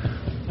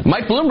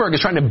 Mike Bloomberg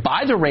is trying to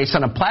buy the race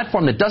on a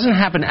platform that doesn't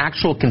have an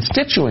actual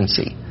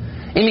constituency.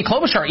 Amy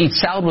Klobuchar eats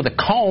salad with a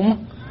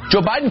comb.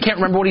 Joe Biden can't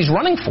remember what he's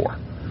running for.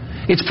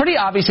 It's pretty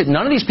obvious that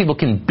none of these people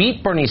can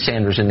beat Bernie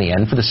Sanders in the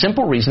end for the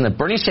simple reason that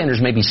Bernie Sanders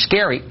may be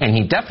scary, and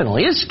he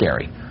definitely is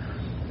scary.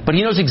 But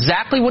he knows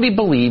exactly what he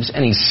believes,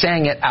 and he's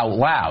saying it out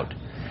loud.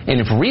 And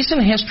if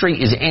recent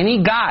history is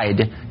any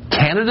guide,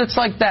 candidates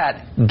like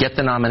that get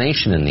the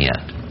nomination in the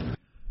end.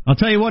 I'll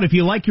tell you what, if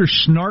you like your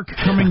snark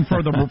coming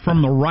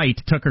from the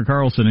right, Tucker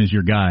Carlson is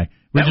your guy.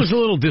 That was a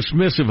little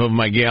dismissive of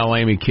my gal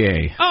Amy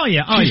Kay. Oh,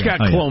 yeah. She's got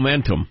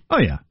clomentum. Oh,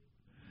 yeah.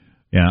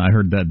 Yeah, I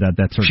heard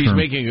that's her She's term.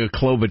 making a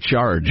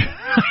Klobuchar.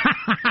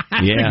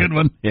 Yeah, a good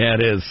one. Yeah,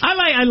 it is.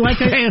 I like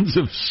fans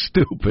of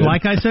stupid.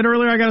 Like I said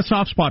earlier, I got a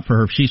soft spot for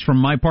her. She's from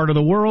my part of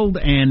the world,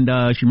 and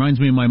she reminds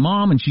me of my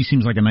mom, and she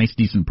seems like a nice,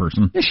 decent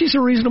person. Yeah, she's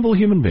a reasonable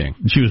human being.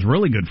 And she was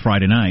really good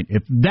Friday night.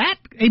 If that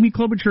Amy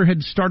Klobuchar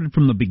had started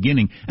from the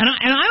beginning, and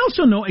I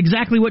also know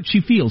exactly what she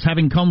feels,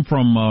 having come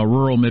from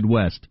rural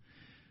Midwest.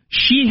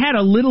 She had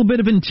a little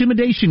bit of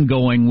intimidation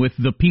going with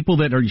the people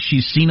that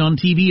she's seen on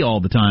TV all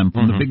the time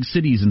from the big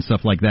cities and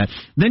stuff like that.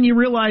 Then you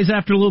realize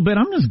after a little bit,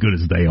 I'm as good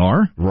as they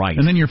are. Right.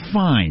 And then you're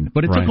fine.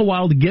 But it took a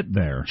while to get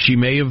there. She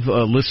may have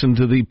listened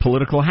to the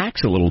political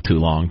hacks a little too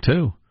long,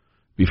 too,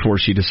 before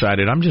she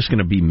decided, I'm just going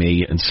to be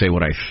me and say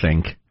what I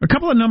think. A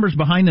couple of numbers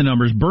behind the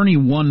numbers. Bernie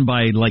won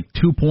by like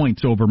 2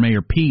 points over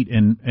Mayor Pete,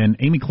 and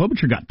Amy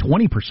Klobuchar got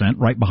 20%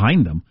 right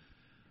behind them.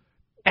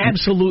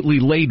 Absolutely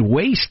laid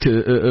waste to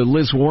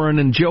Liz Warren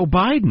and Joe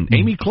Biden.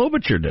 Amy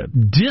Klobuchar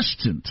did.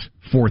 Distant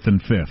 4th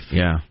and 5th.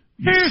 Yeah.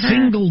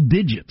 Single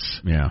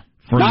digits. Yeah.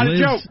 For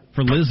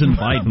Liz and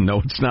Biden. No,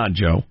 it's not,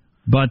 Joe.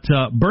 But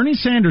Bernie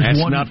Sanders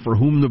won. That's not for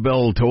whom the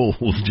bell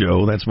tolls,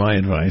 Joe. That's my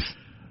advice.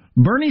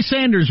 Bernie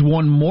Sanders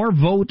won more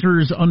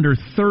voters under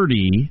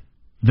 30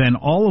 than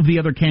all of the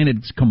other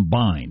candidates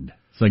combined.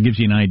 So that gives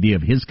you an idea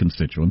of his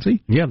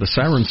constituency. Yeah, the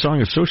siren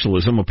song of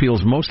socialism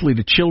appeals mostly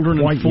to children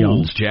and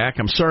fools, Jack.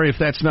 I'm sorry if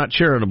that's not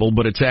charitable,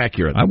 but it's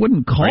accurate. I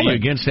wouldn't call it. Are you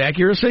against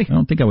accuracy? I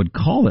don't think I would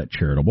call it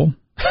charitable.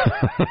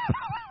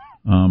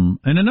 And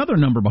another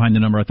number behind the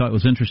number I thought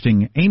was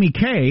interesting. Amy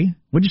Kay,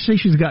 what'd you say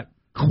she's got?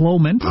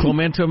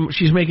 Clomentum.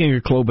 She's making a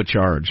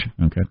Klobuchar.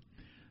 Okay.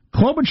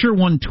 Klobuchar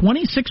won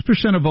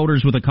 26% of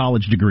voters with a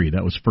college degree.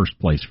 That was first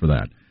place for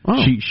that.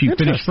 Oh, she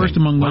finished first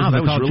among those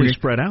with a college degree. That was really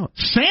spread out.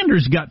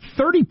 Sanders got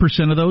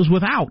 30% of those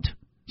without.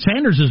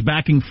 Sanders is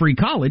backing free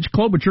college.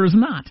 Klobuchar is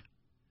not.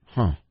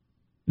 Huh.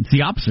 It's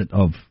the opposite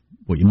of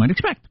what you might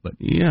expect. But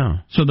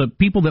yeah. So the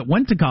people that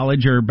went to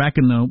college are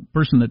backing the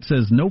person that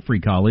says no free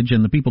college,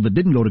 and the people that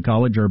didn't go to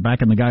college are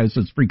backing the guy who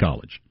says free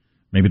college.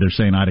 Maybe they're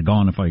saying I'd have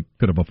gone if I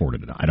could have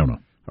afforded it. I don't know.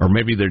 Or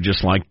maybe they're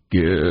just like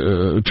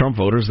Trump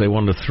voters. They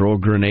wanted to throw a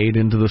grenade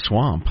into the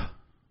swamp.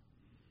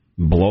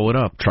 Blow it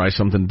up. Try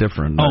something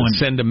different. And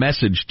send a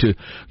message to...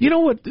 You know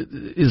what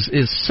is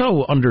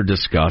so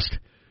under-discussed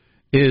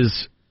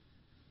is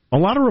a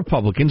lot of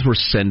Republicans were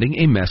sending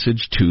a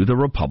message to the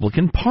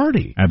Republican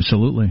Party.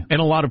 Absolutely. And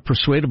a lot of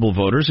persuadable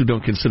voters who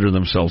don't consider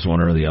themselves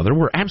one or the other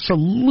were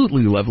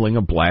absolutely leveling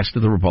a blast to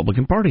the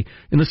Republican Party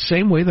in the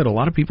same way that a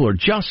lot of people are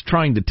just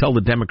trying to tell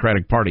the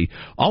Democratic Party,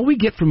 all we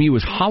get from you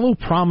is hollow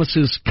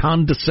promises,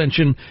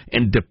 condescension,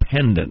 and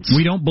dependence.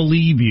 We don't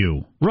believe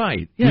you.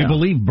 Right. Yeah. We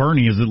believe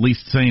Bernie is at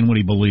least saying what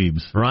he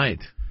believes.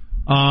 Right.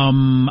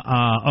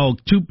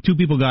 Two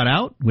people got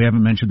out. We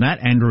haven't mentioned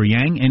that. Andrew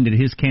Yang ended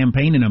his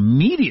campaign and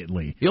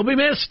immediately... He'll be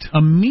missed.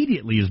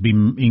 Immediately is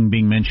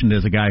being mentioned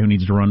as a guy who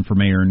needs to run for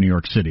mayor in New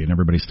York City, and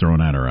everybody's throwing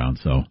that around,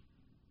 so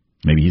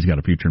maybe he's got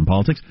a future in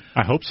politics.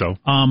 I hope so.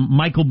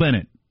 Michael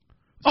Bennett.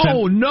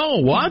 Oh,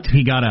 no, what?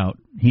 He got out.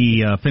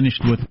 He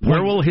finished with...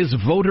 Where will his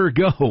voter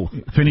go?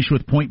 Finished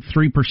with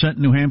 0.3%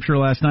 in New Hampshire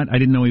last night. I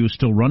didn't know he was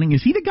still running.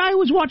 Is he the guy who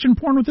was watching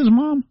porn with his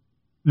mom?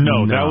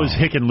 No, that was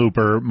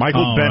Hickenlooper.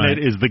 Michael Bennett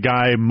is the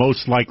guy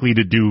most likely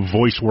to do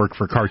voice work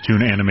for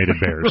cartoon animated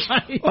bears.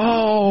 Right.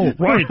 Oh,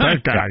 right,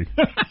 that guy.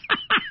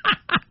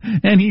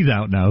 And he's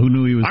out now. Who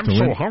knew he was I'm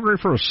so hungry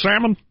for a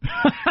salmon.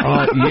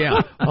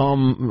 Yeah.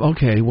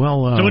 Okay,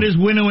 well... So it is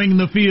winnowing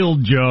the field,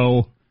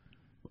 Joe.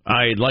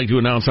 I'd like to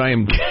announce I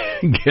am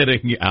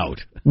getting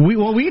out. In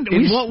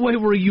what way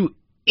were you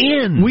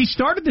in? We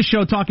started the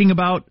show talking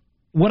about...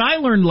 What I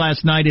learned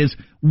last night is,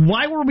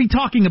 why were we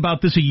talking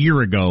about this a year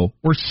ago,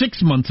 or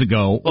 6 months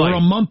ago, or a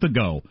month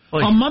ago?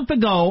 A month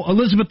ago,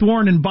 Elizabeth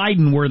Warren and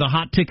Biden were the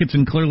hot tickets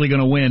and clearly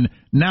going to win.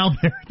 Now,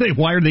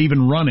 why are they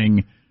even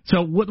running?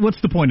 So what's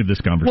the point of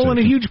this conversation? Well, and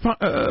a huge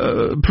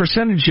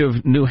percentage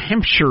of New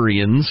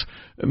Hampshireans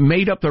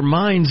made up their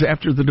minds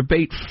after the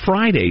debate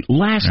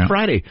last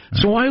Friday.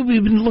 So why have we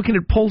been looking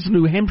at polls of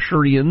New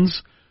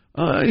Hampshireans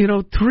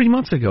 3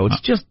 months ago?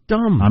 It's just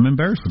dumb. I'm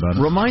embarrassed about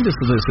it. Remind us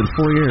of this in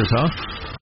 4 years, huh?